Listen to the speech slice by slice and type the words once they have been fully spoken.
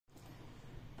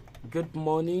Good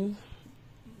morning.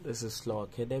 This is Law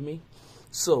Academy.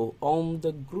 So on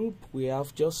the group we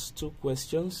have just two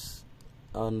questions,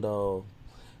 and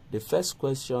the first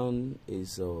question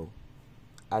is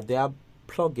are there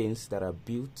plugins that are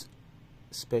built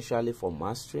specially for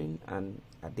mastering, and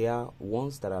are there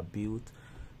ones that are built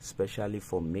specially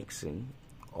for mixing,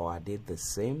 or are they the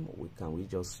same? Can we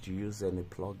just use any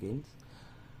plugins?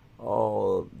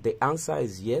 The answer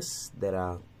is yes. There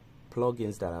are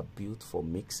plugins that are built for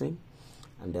mixing,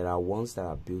 and there are ones that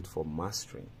are built for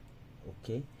mastering.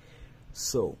 Okay,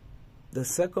 so the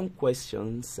second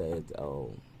question said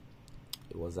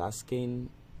it was asking,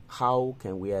 how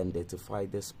can we identify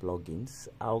these plugins?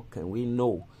 How can we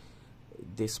know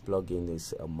this plugin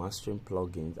is a mastering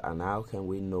plugin, and how can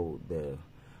we know the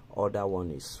other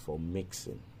one is for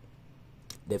mixing?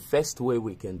 The first way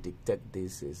we can detect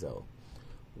this is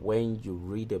when you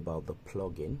read about the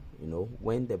plugin.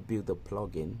 When they build the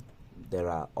plugin, there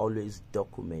are always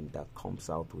documents that comes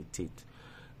out with it.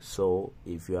 So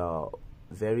if you are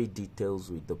very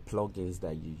detailed with the plugins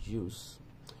that you use,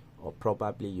 or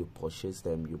probably you purchase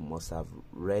them, you must have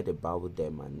read about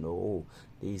them and know,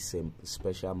 this is a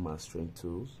special mastering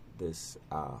tools. This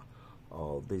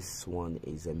one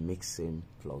is a mixing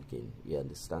plugin. You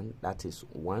understand? That is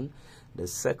one. The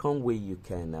second way you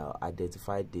can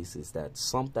identify this is that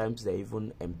sometimes they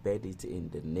even embed it in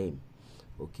the name.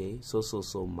 Okay, so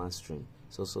mastering,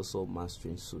 so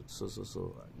mastering suit,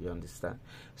 so you understand?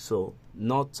 So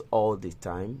not all the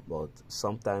time, but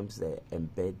sometimes they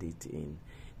embed it in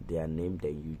their name,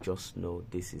 then you just know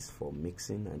this is for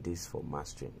mixing and this is for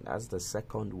mastering. That's the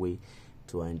second way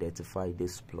to identify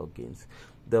these plugins.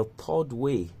 The third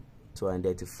way to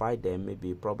identify them,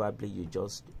 probably you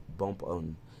just bump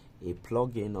on a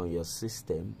plugin on your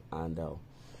system, and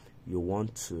you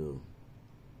want to,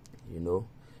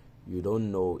 you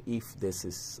don't know if this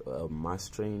is a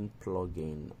mastering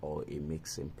plugin or a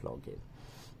mixing plugin.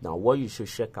 Now what you should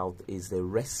check out is the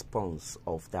response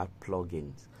of that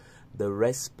plugin. The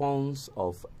response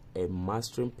of a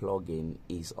mastering plugin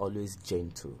is always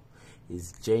gentle.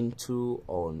 It's gentle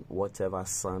on whatever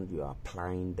sound you are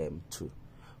applying them to.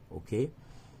 Okay,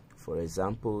 for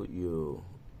example, you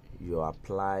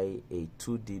apply a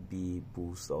 2 dB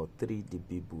boost or 3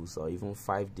 dB boost or even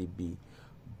 5 dB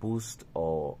boost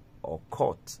or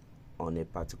cut on a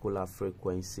particular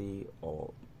frequency,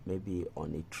 or maybe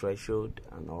on a threshold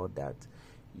and all that.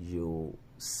 You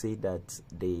see that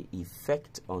the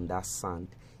effect on that sound,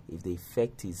 if the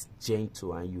effect is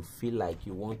gentle and you feel like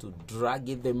you want to drag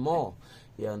it the more,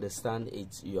 you understand,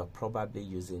 you are probably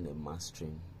using a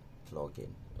mastering plugin.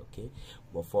 Okay,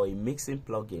 but for a mixing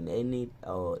plugin, any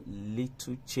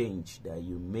little change that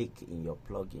you make in your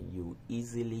plugin, you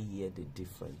easily hear the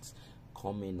difference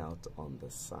coming out on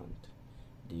the sound.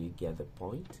 Do you get the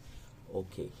point?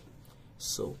 Okay,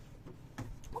 so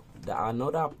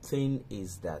another thing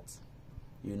is that,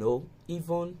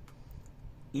 even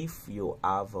if you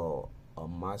have a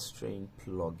mastering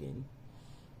plugin,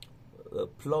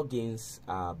 plugins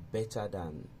are better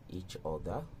than each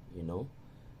other.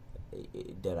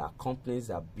 There are companies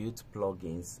that build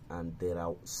plugins, and there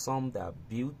are some that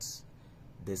build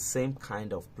the same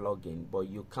kind of plugin, but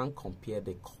you can't compare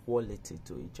the quality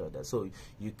to each other. So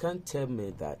you can't tell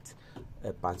me that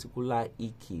a particular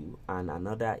EQ and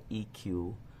another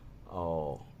EQ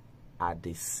are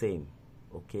the same.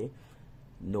 Okay,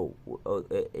 no,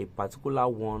 a particular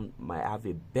one might have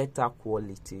a better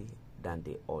quality than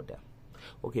the other.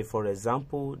 Okay, for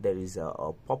example, there is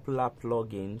a popular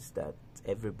plugins that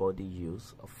everybody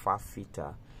use, a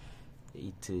FabFilter.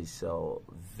 It is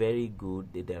very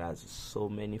good. There are so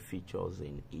many features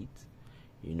in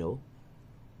it,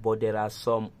 but there are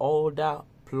some older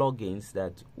plugins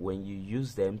that when you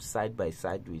use them side by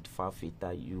side with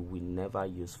FabFilter, you will never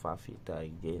use FabFilter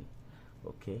again.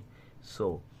 Okay,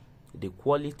 so the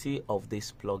quality of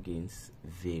these plugins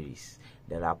varies.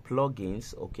 There are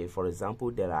plugins, okay, for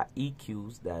example, there are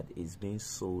EQs that is being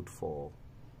sold for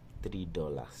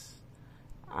 $3,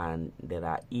 and there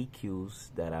are EQs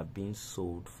that are being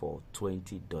sold for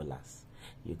 $20.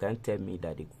 You can't tell me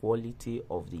that the quality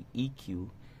of the EQ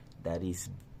that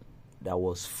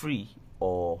was free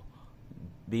or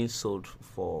being sold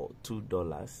for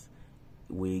 $2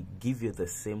 will give you the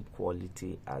same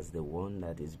quality as the one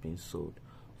that is being sold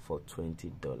for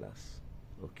 $20.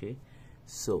 Okay,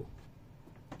 so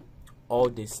all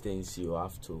these things you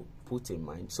have to put in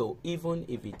mind. So even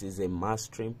if it is a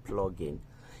mastering plugin,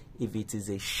 if it is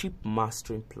a cheap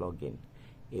mastering plugin,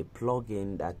 a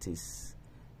plugin that is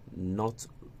not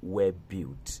well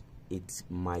built, it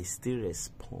might still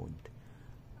respond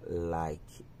like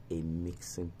a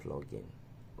mixing plugin.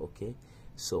 Okay,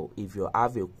 So if you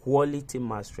have a quality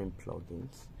mastering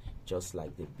plugins, just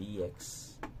like the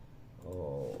BX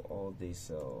or all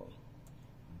this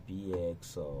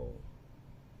BX or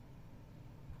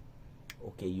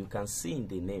okay, you can see in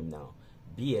the name now,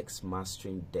 BX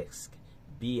Mastering Desk,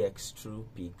 BX True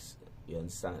Peaks. You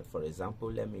understand? For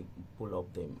example, let me pull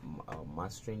up the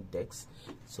mastering decks.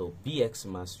 So BX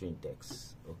Mastering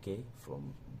Decks, okay,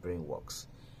 from Brainworks.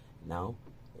 Now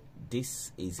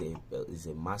this is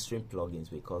a mastering plugins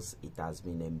because it has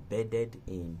been embedded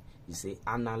in, you say,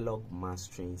 analog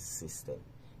mastering system.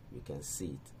 You can see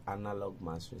it, analog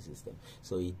mastering system.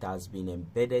 So it has been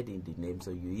embedded in the name,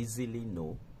 so you easily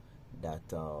know that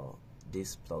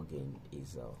this plugin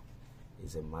is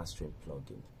a mastering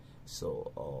plugin.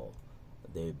 So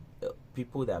the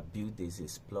people that build this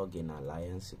is Plugin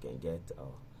Alliance. You can get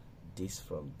this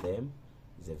from them.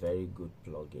 It's a very good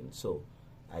plugin. So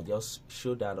I just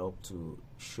showed that up to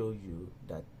show you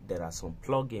that there are some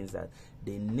plugins that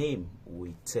the name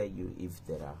will tell you if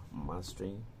there are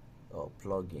mastering or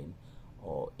plugin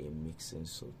or a mixing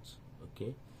suite.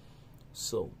 Okay,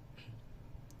 so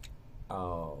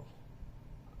I'm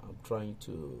trying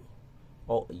to,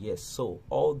 oh yes, so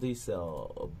all these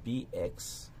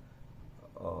BX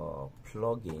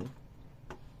plugin,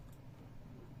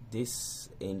 this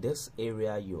in this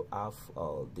area you have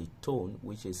the tone,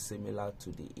 which is similar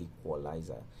to the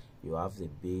equalizer. You have the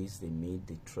bass, the mid,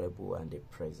 the treble, and the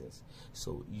presence.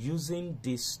 So using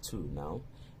these two now,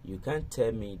 you can't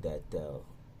tell me that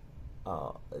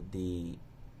the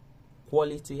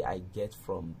quality I get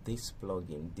from this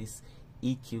plugin, this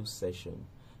EQ session,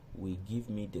 will give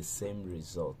me the same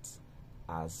result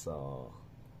as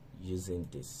using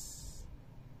this.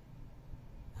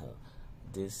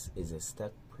 This is a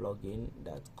step plugin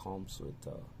that comes with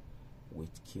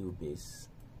Cubase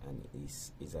and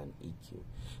is an EQ.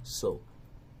 So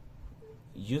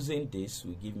using this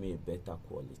will give me a better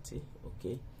quality.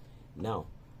 Okay, now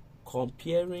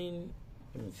comparing,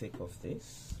 let me think of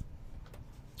this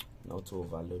not to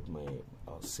overload my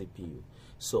CPU.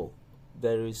 So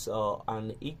there is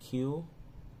an EQ.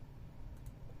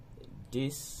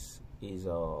 This is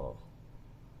a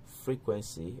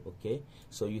frequency. Okay,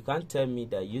 so you can't tell me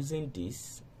that using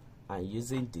this and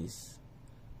using this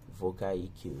vocal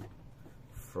EQ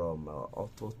from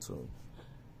Auto-Tune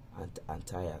and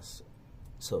Tires,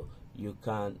 so you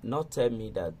can not tell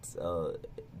me that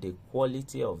the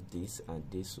quality of this and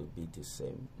this will be the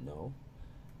same. No,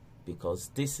 because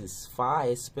this is far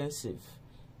expensive.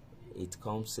 It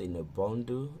comes in a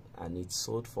bundle and it's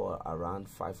sold for around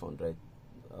 $500.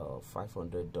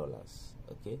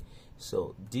 Okay,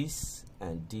 so this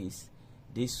and this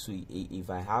if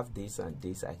I have this and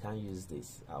this, I can't use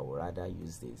this. I would rather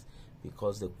use this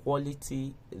because the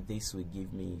quality this will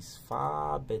give me is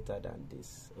far better than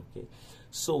this. Okay,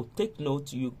 so take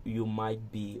note, you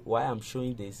might be, why I'm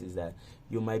showing this is that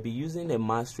you might be using a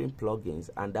mastering plugins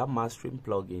and that mastering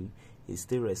plugin is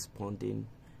still responding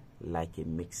like a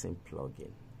mixing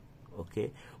plugin.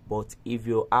 Okay, but if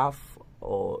you have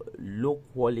low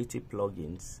quality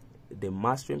plugins, the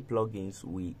mastering plugins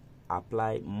will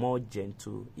apply more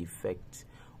gentle effect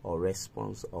or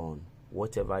response on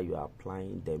whatever you are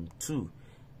applying them to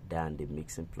than the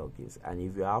mixing plugins. And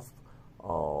if you have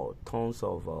tons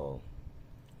of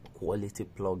quality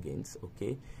plugins,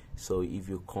 okay, so if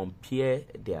you compare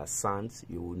their sounds,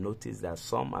 you will notice that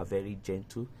some are very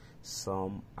gentle,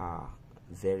 some are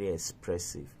very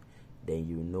expressive. Then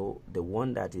you know the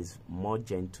one that is more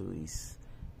gentle is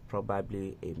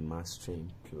probably a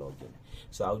mastering plugin.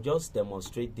 So I'll just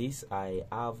demonstrate this. I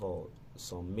have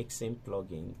some mixing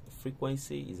plugin.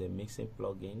 Frequency is a mixing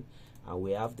plugin, and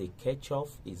we have the Ketchup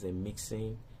is a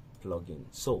mixing plugin.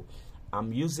 So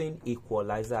I'm using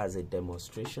equalizer as a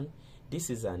demonstration. This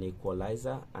is an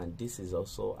equalizer and this is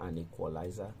also an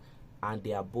equalizer, and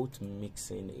they are both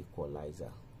mixing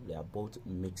equalizer. They are both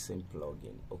mixing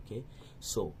plugin. Okay,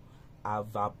 so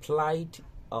I've applied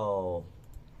a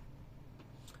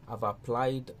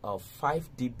 5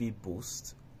 dB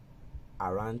boost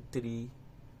around 3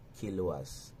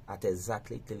 kilohertz at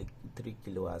exactly 3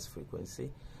 kilohertz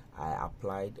frequency. I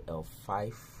applied a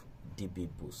 5 dB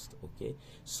boost. Okay,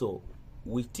 so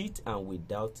with it and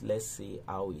without, let's see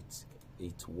how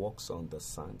it works on the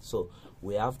sound. So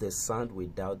we have the sound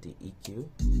without the EQ.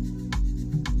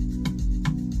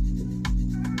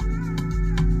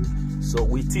 So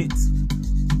with it,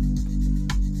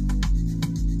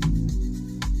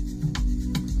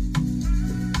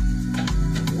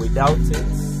 without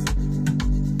it,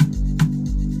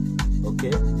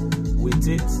 okay, with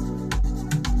it,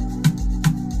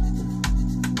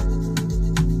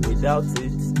 without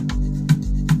it.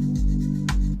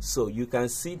 So you can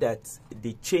see that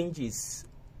the change is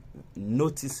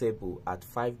noticeable at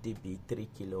 5 dB 3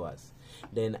 kilohertz.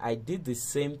 Then I did the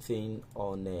same thing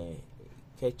on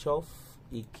Kirchhoff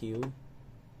EQ.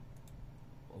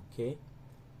 Okay,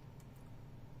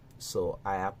 so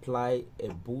I apply a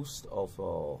boost of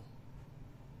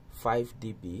 5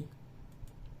 dB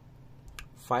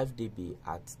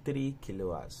at 3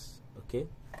 kilohertz. Okay,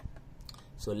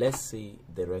 so let's see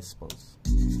the response.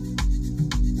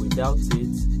 Without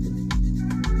it,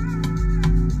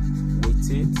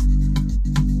 with it,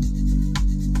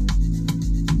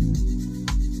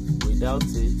 without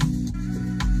it,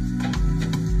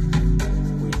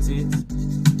 with it.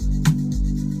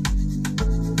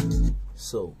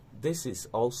 So this is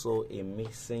also a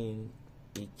mixing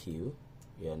EQ,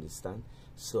 you understand?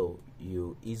 So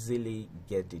you easily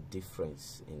get the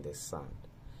difference in the sound.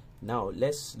 Now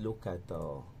let's look at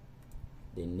the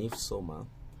Neve Soma.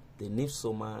 The Neve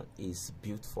Soma is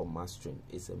built for mastering.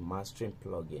 It's a mastering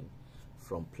plugin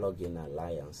from Plugin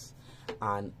Alliance,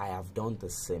 and I have done the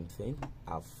same thing.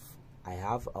 I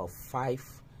have a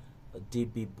 5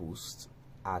 dB boost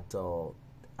at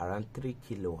around 3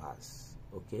 kilohertz.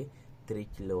 Okay, 3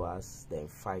 kilohertz, then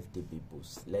 5 dB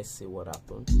boost. Let's see what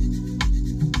happens.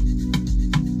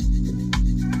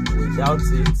 Without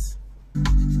it,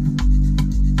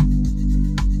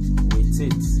 with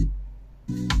it,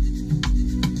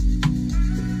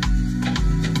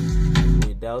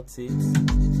 without it.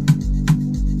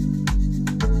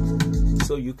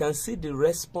 So you can see the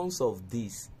response of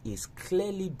this is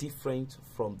clearly different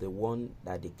from the one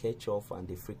that the Kirchhoff and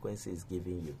the frequency is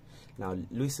giving you. Now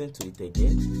listen to it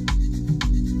again.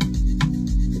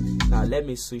 Now let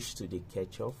me switch to the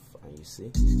Kirchhoff, and you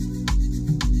see,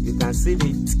 you can see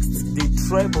the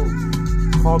treble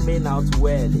coming out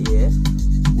well here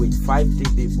with 5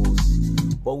 dB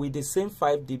boost. But with the same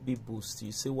 5 dB boost,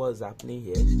 you see what's happening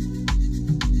here.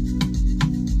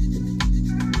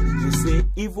 You see,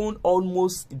 even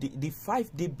almost the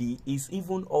 5 dB is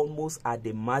even almost at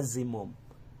the maximum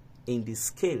in the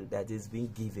scale that is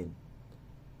being given.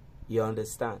 You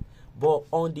understand? But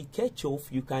on the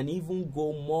Kirchhoff, you can even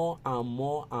go more and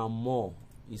more and more.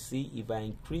 You see, if I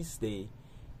increase you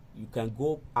can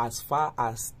go as far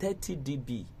as 30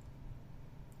 dB.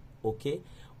 Okay?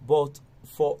 But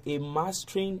for a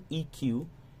mastering EQ,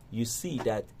 you see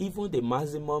that even the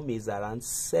maximum is around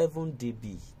 7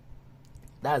 dB.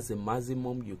 That's the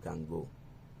maximum you can go.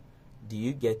 Do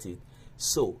you get it?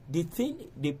 So the thing,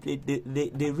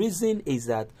 the reason is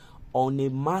that on a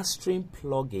mastering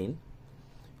plugin,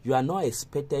 you are not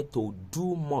expected to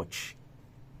do much.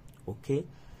 Okay,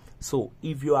 so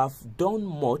if you have done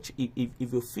much, if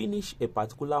you finish a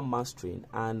particular mastering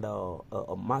and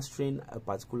mastering a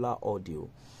particular audio,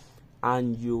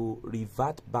 and you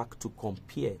revert back to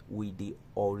compare with the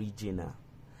original,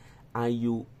 and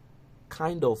you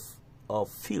kind of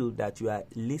feel that you are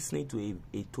listening to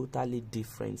a totally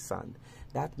different sound,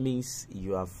 that means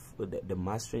you have the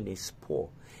mastering is poor.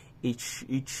 It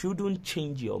shouldn't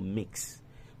change your mix.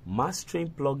 Mastering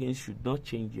plugins should not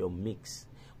change your mix,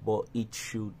 but it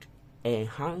should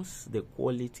enhance the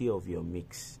quality of your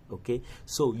mix. Okay,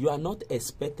 so you are not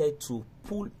expected to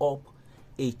pull up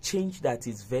a change that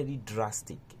is very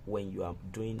drastic when you are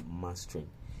doing mastering.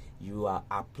 You are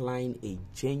applying a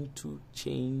gentle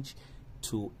change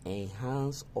to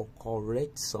enhance or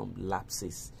correct some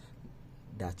lapses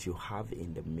that you have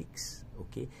in the mix.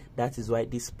 Okay, that is why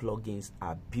these plugins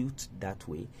are built that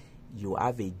way. You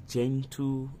have a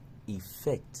gentle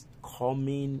effect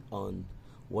coming on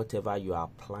whatever you are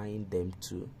applying them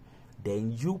to.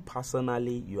 Then you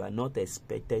personally, you are not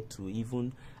expected to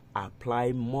even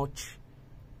apply much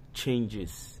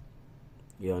changes.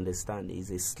 You understand? It's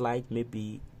a slight,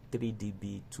 maybe 3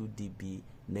 dB, 2 dB,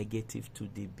 negative 2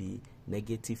 dB,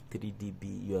 negative 3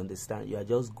 dB. You understand? You are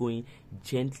just going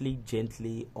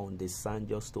gently on the sound,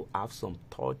 just to have some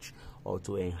touch or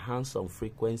to enhance some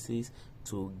frequencies,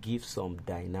 to give some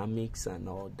dynamics and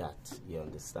all that. You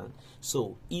understand?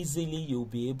 So easily you'll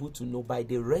be able to know by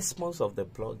the response of the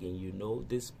plugin, you know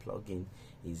this plugin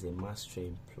is a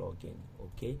mastering plugin.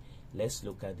 Okay, let's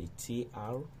look at the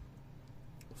TR5.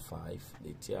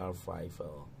 The TR5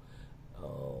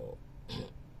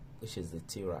 which is the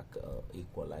T-Rack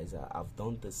equalizer. I've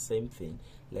done the same thing.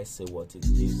 Let's see what it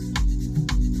gives.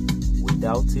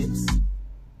 Without it,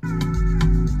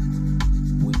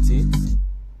 with it.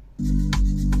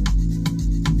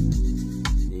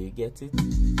 Do you get it?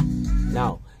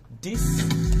 Now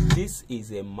this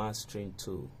is a mastering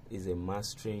tool, is a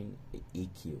mastering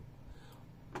EQ,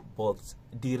 but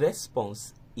the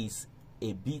response is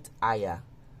a bit higher,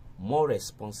 more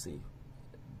responsive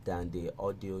than the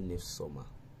audio Neve Soma.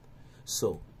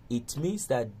 So it means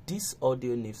that this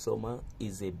audio NIF Soma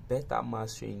is a better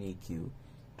mastering EQ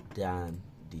than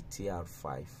the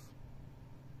TR5.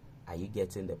 Are you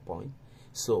getting the point?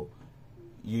 So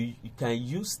you can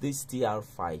use this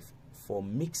TR5 for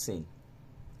mixing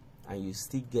and you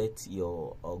still get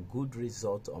your a good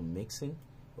result on mixing,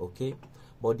 okay?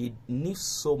 But the NIF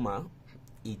Soma,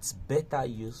 it's better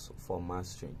used for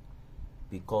mastering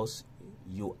because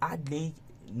you hardly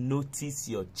notice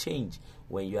your change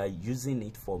when you are using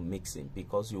it for mixing,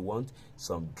 because you want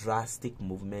some drastic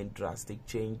movement, drastic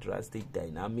change, drastic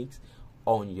dynamics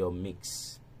on your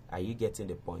mix. Are you getting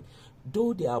the point?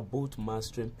 Though they are both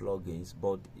mastering plugins,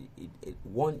 but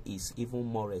one is even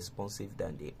more responsive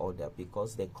than the other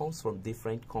because they comes from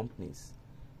different companies.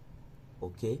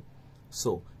 Okay,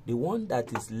 so the one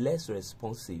that is less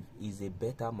responsive is a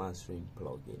better mastering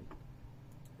plugin.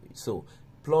 So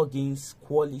plugins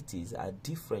qualities are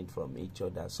different from each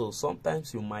other, so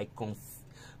sometimes you might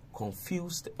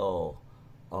confuse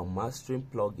mastering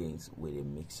plugins with a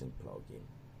mixing plugin.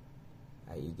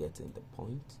 Are you getting the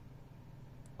point?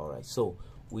 All right, so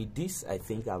with this, I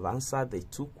think I've answered the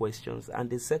two questions. And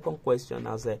the second question,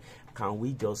 I said, can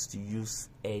we just use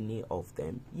any of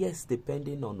them? Yes,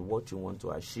 depending on what you want to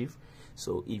achieve.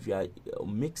 So if you are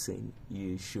mixing,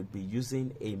 you should be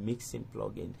using a mixing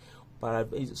plugin. But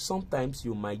sometimes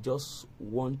you might just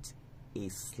want a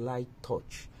slight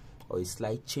touch or a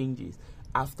slight changes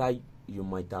after you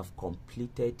might have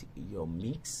completed your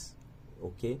mix.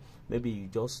 Okay, maybe you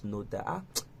just know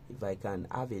that if I can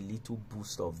have a little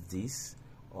boost of this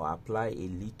or apply a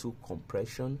little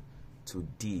compression to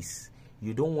this,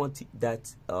 you don't want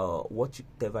that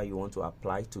whatever you want to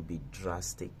apply to be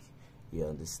drastic, you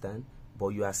understand? But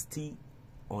you are still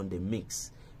on the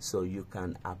mix, so you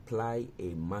can apply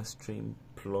a mastering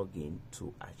plugin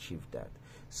to achieve that.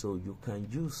 So you can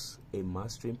use a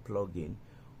mastering plugin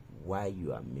while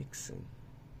you are mixing.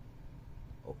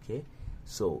 Okay,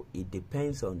 so it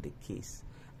depends on the case.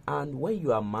 And when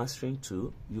you are mastering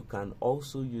too, you can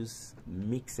also use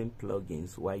mixing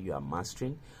plugins while you are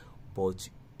mastering, but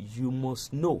you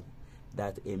must know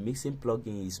that a mixing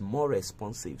plugin is more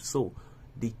responsive. So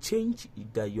the change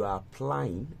that you are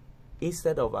applying,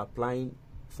 instead of applying,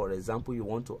 for example, you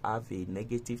want to have a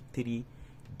negative 3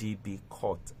 dB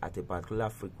cut at a particular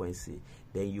frequency,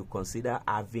 then you consider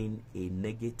having a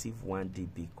negative 1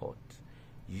 dB cut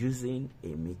using a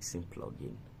mixing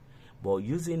plugin. But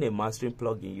using a mastering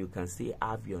plugin, you can still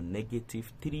have your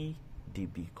negative 3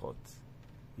 dB cut.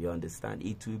 You understand?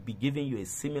 It will be giving you a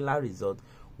similar result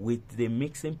with the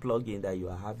mixing plugin that you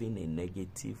are having a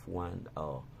negative 1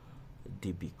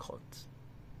 dB cut.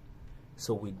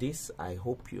 So with this, I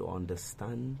hope you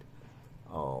understand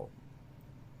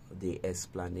the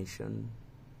explanation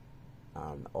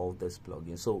and all this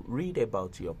plugin. So read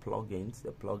about your plugins, the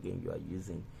plugin you are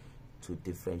using, to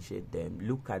differentiate them.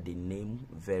 Look at the name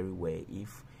very well.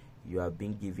 If you have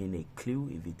been given a clue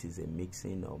if it is a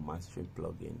mixing or mastering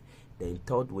plugin, then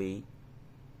third way,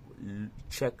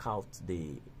 check out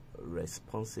the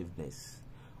responsiveness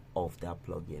of that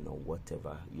plugin or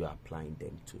whatever you are applying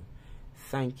them to.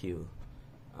 Thank you,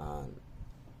 and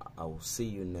I will see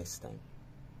you next time.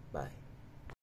 Bye.